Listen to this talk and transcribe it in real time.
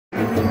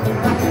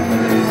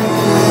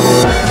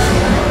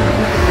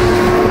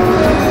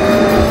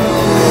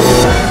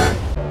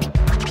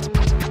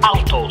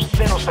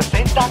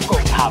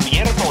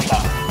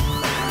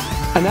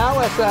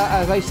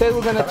as I said,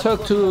 we're going to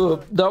talk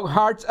to Doug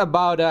Haartz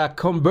about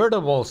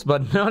convertibles,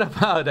 but not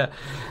about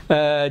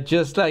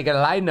just like a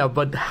lineup,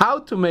 but how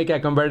to make a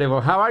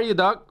convertible. How are you,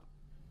 Doug?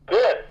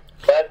 Good.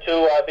 Glad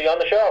to be on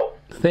the show.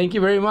 Thank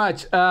you very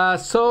much.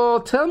 So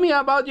tell me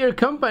about your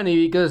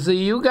company, because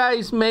you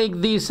guys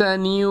make these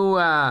new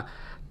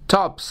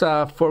tops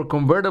for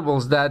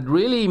convertibles that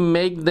really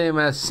make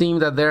them seem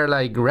that they're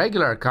like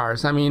regular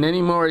cars. I mean,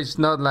 anymore it's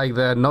not like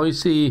the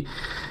noisy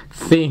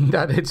thing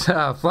that it's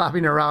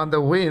flapping around the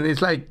wind.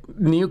 It's like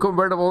new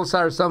convertibles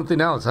are something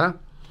else, huh?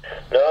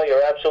 No,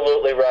 you're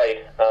absolutely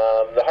right.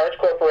 The Haartz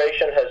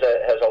Corporation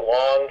has a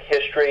long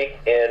history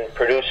in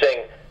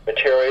producing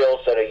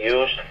materials that are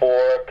used for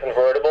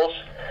convertibles.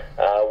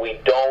 We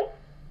don't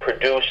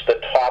produce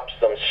the tops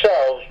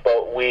themselves,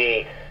 but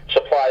we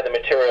supply the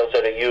materials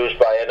that are used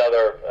by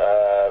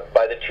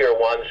by the tier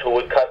ones who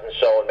would cut and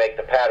sew and make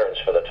the patterns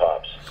for the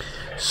tops.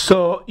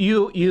 So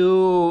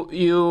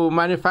you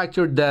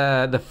manufacture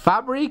the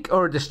fabric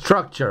or the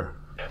structure?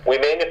 We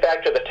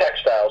manufacture the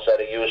textiles that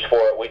are used for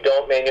it. We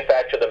don't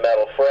manufacture the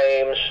metal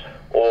frames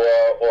or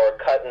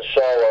cut and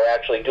sew or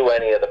actually do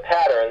any of the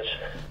patterns,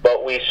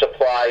 but we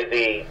supply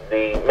the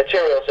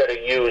materials that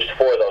are used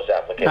for those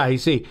applications. I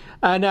see.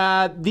 And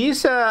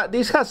this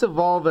has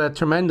evolved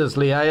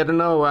tremendously. I don't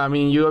know. I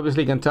mean, you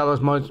obviously can tell us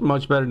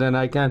much better than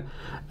I can.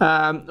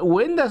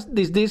 When does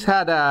this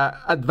had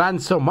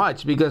advanced so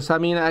much? Because I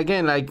mean,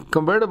 again, like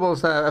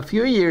convertibles a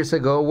few years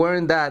ago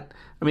weren't that.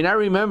 I mean, I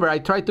remember I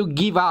tried to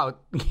give out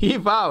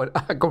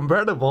a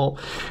convertible,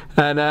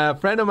 and a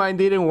friend of mine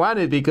didn't want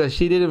it because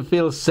she didn't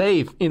feel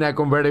safe in a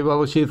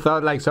convertible. She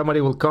thought like somebody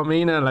will come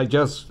in and like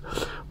just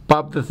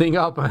pop the thing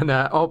up and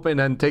open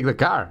and take the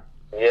car.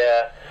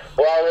 Yeah.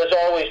 Well, there's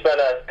always been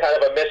a kind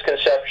of a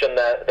misconception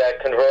that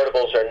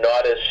convertibles are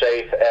not as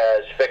safe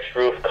as fixed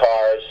roof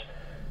cars.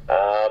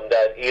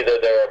 That either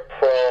they're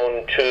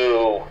prone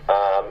to,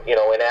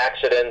 in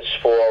accidents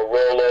for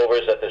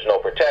rollovers, that there's no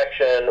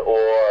protection,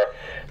 or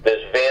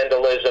there's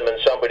vandalism and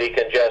somebody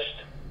can just,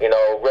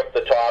 rip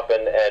the top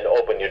and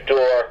open your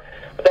door.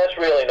 But that's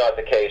really not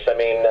the case. I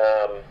mean,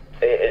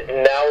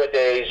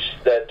 nowadays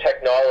the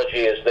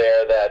technology is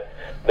there that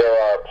there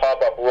are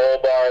pop-up roll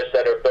bars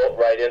that are built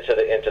right into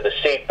the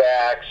seat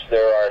backs.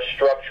 There are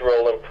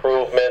structural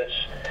improvements.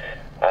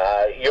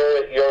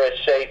 You're as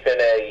safe in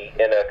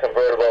a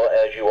convertible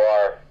as you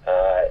are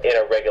in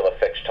a regular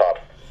fixed top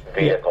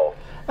vehicle.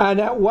 Yeah.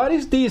 And what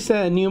is these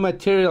new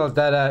materials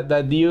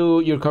that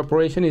your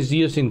corporation is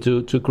using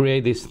to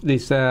create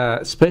this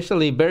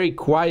especially very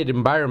quiet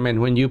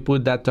environment when you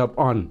put that top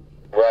on?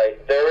 Right.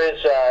 There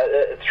is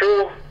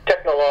through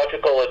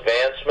technological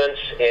advancements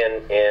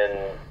in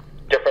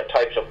different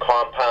types of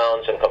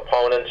compounds and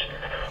components,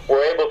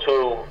 we're able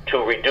to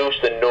reduce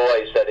the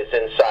noise that is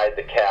inside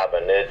the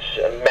cabin.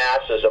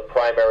 Mass is a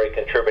primary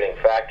contributing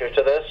factor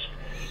to this.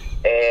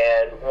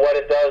 And what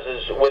it does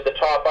is, with the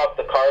top up,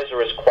 the cars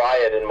are as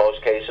quiet in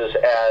most cases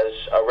as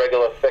a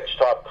regular fixed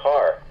top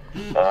car.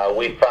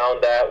 We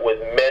found that with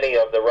many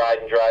of the ride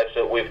and drives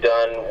that we've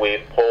done.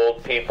 We've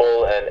polled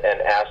people and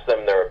asked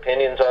them their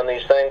opinions on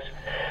these things.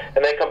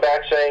 And they come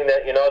back saying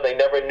that, they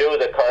never knew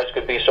that cars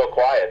could be so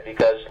quiet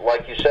because,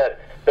 like you said,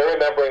 they're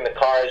remembering the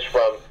cars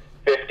from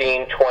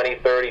 15, 20,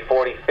 30,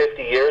 40,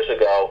 50 years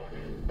ago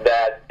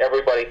that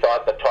everybody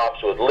thought the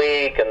tops would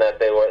leak and that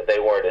they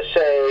weren't as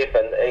safe,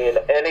 and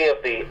any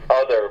of the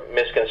other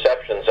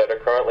misconceptions that are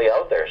currently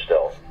out there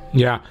still.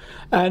 Yeah,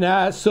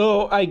 and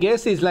so I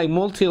guess it's like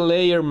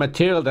multi-layer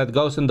material that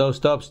goes in those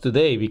tops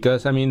today,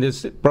 because I mean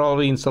there's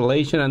probably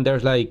insulation and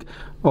there's like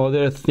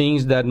other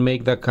things that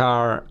make the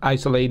car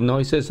isolate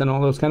noises and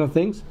all those kind of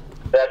things.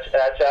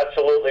 That's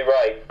absolutely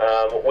right.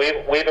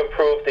 We've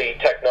improved the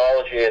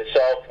technology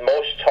itself.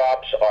 Most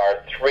tops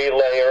are 3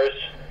 layers.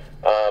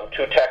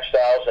 2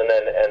 textiles and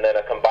then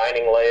a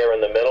combining layer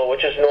in the middle,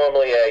 which is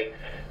normally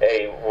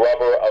a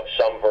rubber of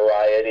some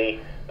variety.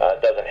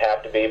 It doesn't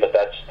have to be, but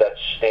that's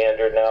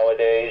standard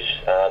nowadays.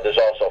 There's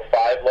also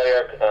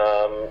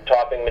 5-layer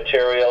topping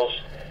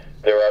materials.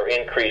 There are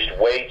increased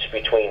weights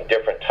between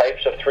different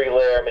types of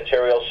 3-layer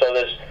materials. So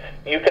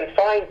you can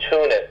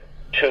fine-tune it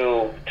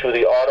to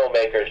the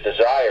automaker's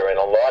desire. In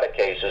a lot of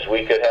cases,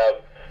 we could have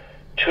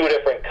 2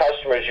 different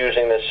customers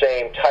using the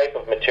same type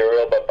of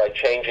material, but by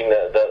changing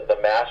the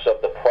mass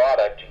of the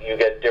product, you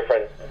get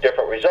different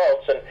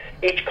results. And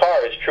each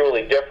car is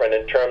truly different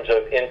in terms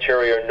of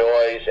interior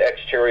noise,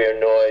 exterior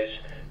noise,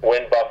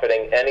 wind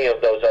buffeting, any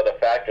of those other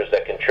factors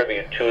that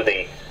contribute to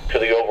the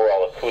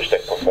overall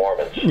acoustic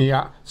performance.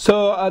 Yeah.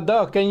 So,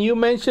 Doc, can you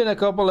mention a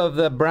couple of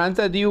the brands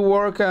that you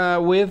work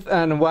with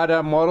and what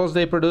models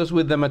they produce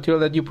with the material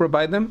that you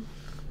provide them?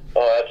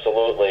 Oh,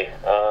 absolutely.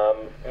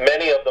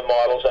 Many of the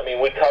models,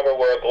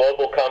 we're a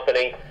global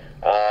company.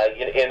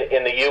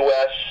 In the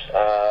U.S.,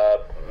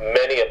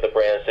 many of the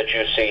brands that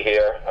you see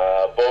here,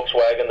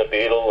 Volkswagen, the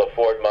Beetle, the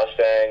Ford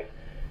Mustang,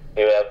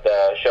 you have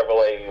the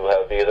Chevrolet, you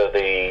have either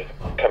the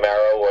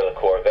Camaro or the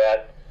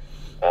Corvette,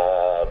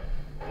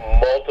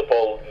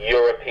 multiple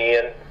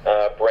European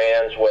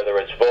brands, whether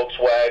it's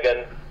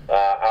Volkswagen,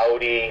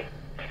 Audi,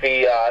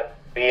 Fiat,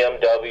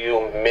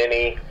 BMW,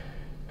 Mini,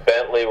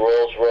 Bentley,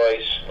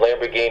 Rolls-Royce,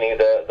 Lamborghini,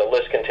 the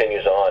list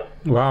continues on.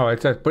 Wow,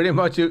 it's pretty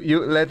much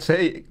you let's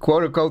say,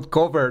 quote unquote,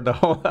 cover the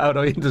whole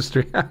auto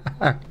industry.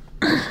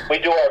 We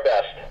do our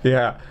best.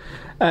 Yeah.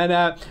 And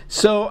as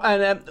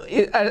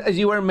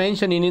you were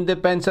mentioning, it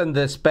depends on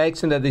the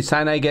specs and the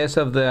design, I guess,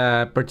 of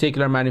the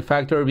particular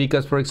manufacturer.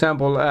 Because, for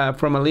example,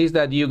 from a list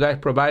that you guys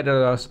provided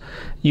us,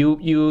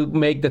 you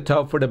make the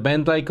top for the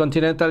Bentley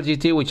Continental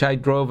GT, which I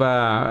drove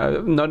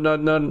not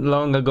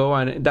long ago,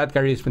 and that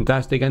car is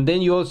fantastic. And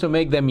then you also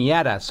make the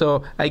Miata.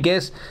 So I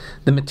guess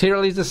the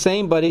material is the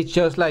same, but it's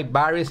just like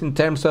varies in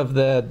terms of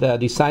the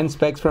design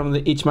specs from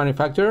each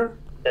manufacturer.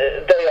 They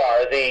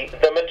are.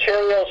 The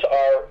materials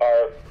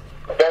are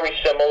very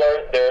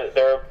similar.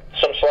 There are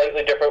some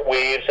slightly different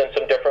weaves and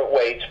some different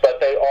weights, but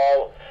they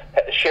all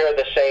share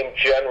the same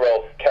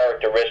general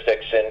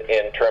characteristics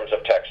in terms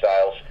of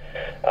textiles.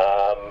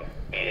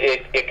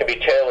 It can be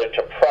tailored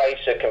to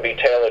price, it can be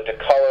tailored to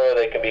color,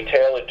 they can be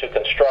tailored to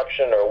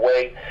construction or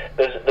weight.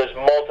 There's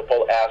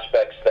multiple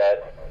aspects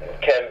that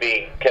can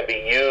be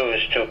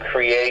used to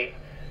create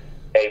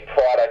a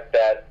product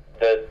that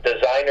the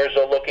designers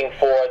are looking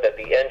for, that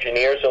the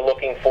engineers are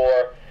looking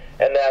for,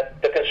 and that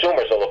the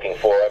consumers are looking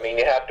for. I mean,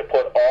 you have to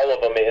put all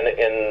of them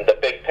in the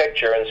big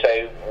picture and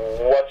say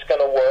what's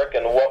going to work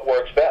and what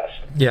works best.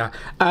 Yeah,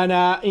 and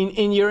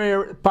in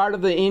your part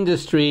of the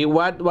industry,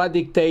 what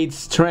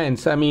dictates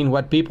trends? I mean,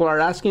 what people are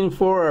asking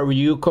for, or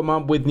you come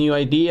up with new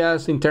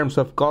ideas in terms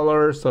of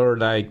colors or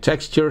like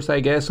textures, I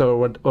guess,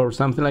 or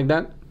something like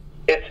that?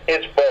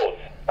 It's both.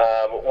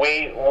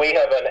 We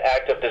have an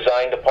active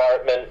design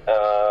department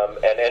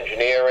and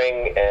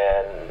engineering,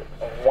 and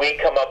we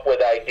come up with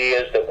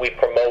ideas that we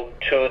promote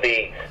to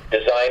the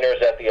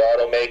designers at the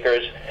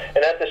automakers,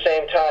 and at the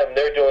same time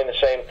they're doing the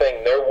same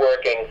thing. They're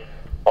working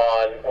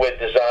with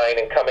design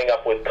and coming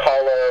up with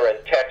color and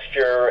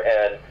texture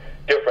and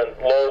different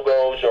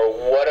logos or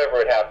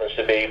whatever it happens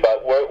to be,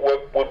 but we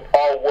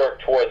all work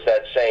towards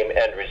that same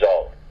end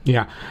result.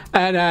 Yeah,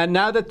 and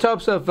now the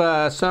tops of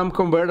some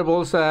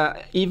convertibles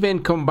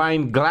even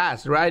combine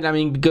glass, right? I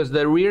mean, because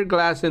the rear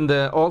glass in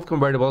the old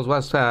convertibles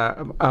was a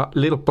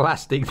little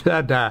plastic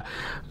that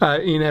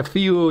in a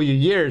few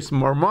years,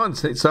 more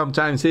months,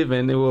 sometimes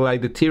even, it will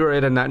like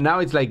deteriorate, and now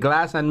it's like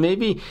glass. And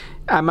maybe,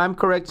 am I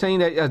correct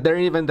saying that there are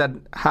even that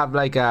have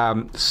like a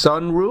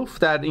sunroof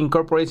that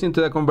incorporates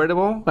into the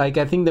convertible? Like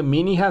I think the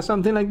Mini has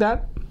something like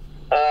that?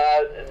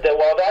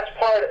 Well, that's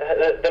part.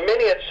 The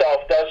Mini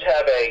itself does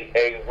have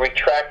a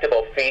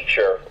retractable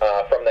feature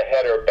from the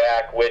header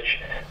back, which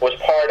was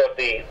part of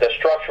the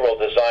structural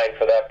design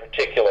for that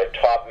particular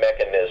top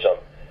mechanism.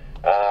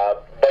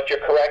 But you're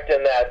correct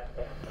in that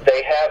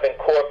they have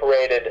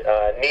incorporated,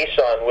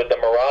 Nissan with the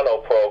Murano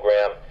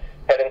program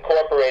had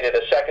incorporated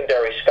a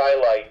secondary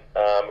skylight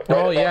on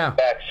the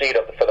back seat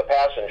for the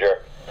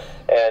passenger,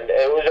 and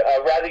it was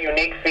a rather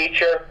unique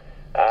feature.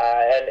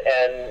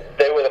 And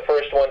they were the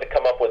first one to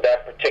come up with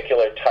that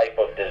particular type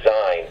of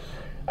design.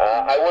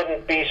 I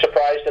wouldn't be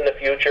surprised in the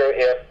future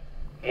if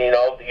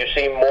you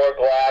see more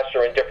glass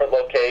or in different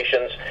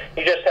locations.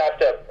 You just have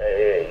to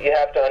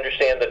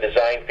understand the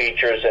design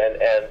features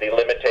and the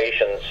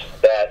limitations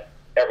that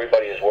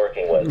everybody is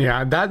working with.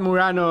 Yeah, that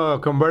Murano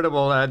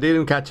convertible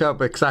didn't catch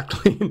up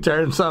exactly in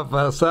terms of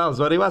sales,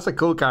 but it was a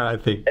cool car, I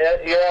think.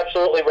 You're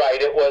absolutely right.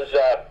 It was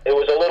a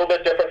little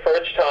bit different for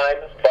its time,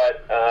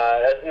 but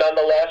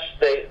nonetheless,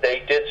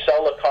 they did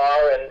sell the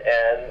car, and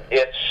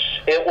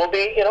it will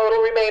be,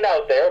 it'll remain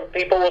out there.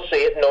 People will see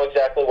it and know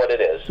exactly what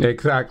it is.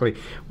 Exactly.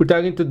 We're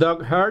talking to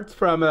Doug Haartz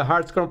from the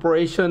Haartz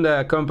Coorporation,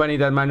 the company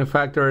that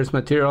manufactures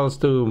materials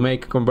to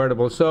make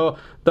convertibles. So,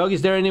 Doug,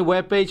 is there any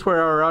webpage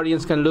where our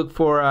audience can look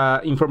for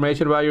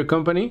information about your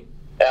company?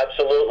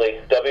 Absolutely.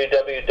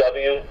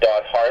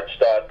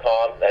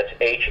 www.haartz.com. That's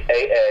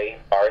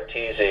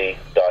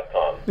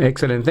HAARTZ.com.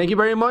 Excellent. Thank you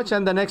very much.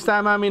 And the next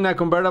time I'm in a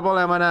convertible,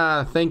 I'm going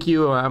to thank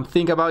you,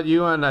 think about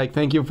you, and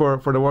thank you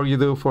for the work you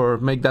do for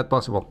make that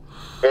possible.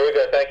 Very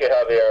good. Thank you,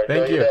 Javier.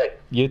 Thank you.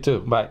 You too.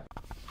 Bye.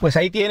 Pues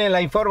ahí tienen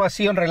la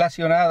información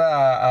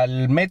relacionada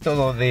al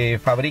método de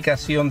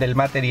fabricación del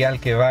material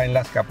que va en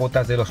las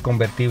capotas de los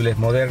convertibles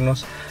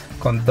modernos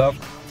con Doug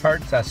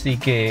Haartz, así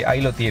que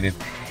ahí lo tienen.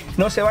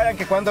 No se vayan,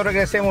 que cuando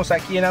regresemos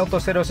aquí en Auto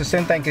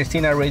 060 en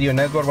Cristina Radio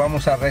Network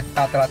vamos a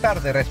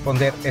tratar de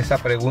responder esa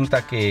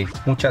pregunta que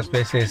muchas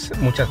veces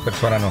muchas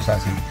personas nos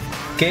hacen.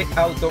 ¿Qué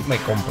auto me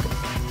compro?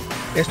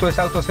 Esto es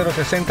Auto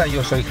 060,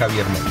 yo soy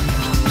Javier Molina.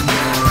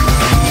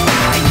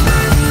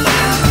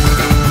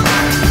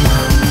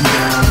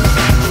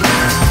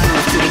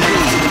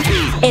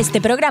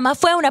 Este programa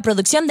fue una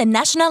producción de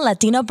National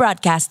Latino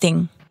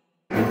Broadcasting.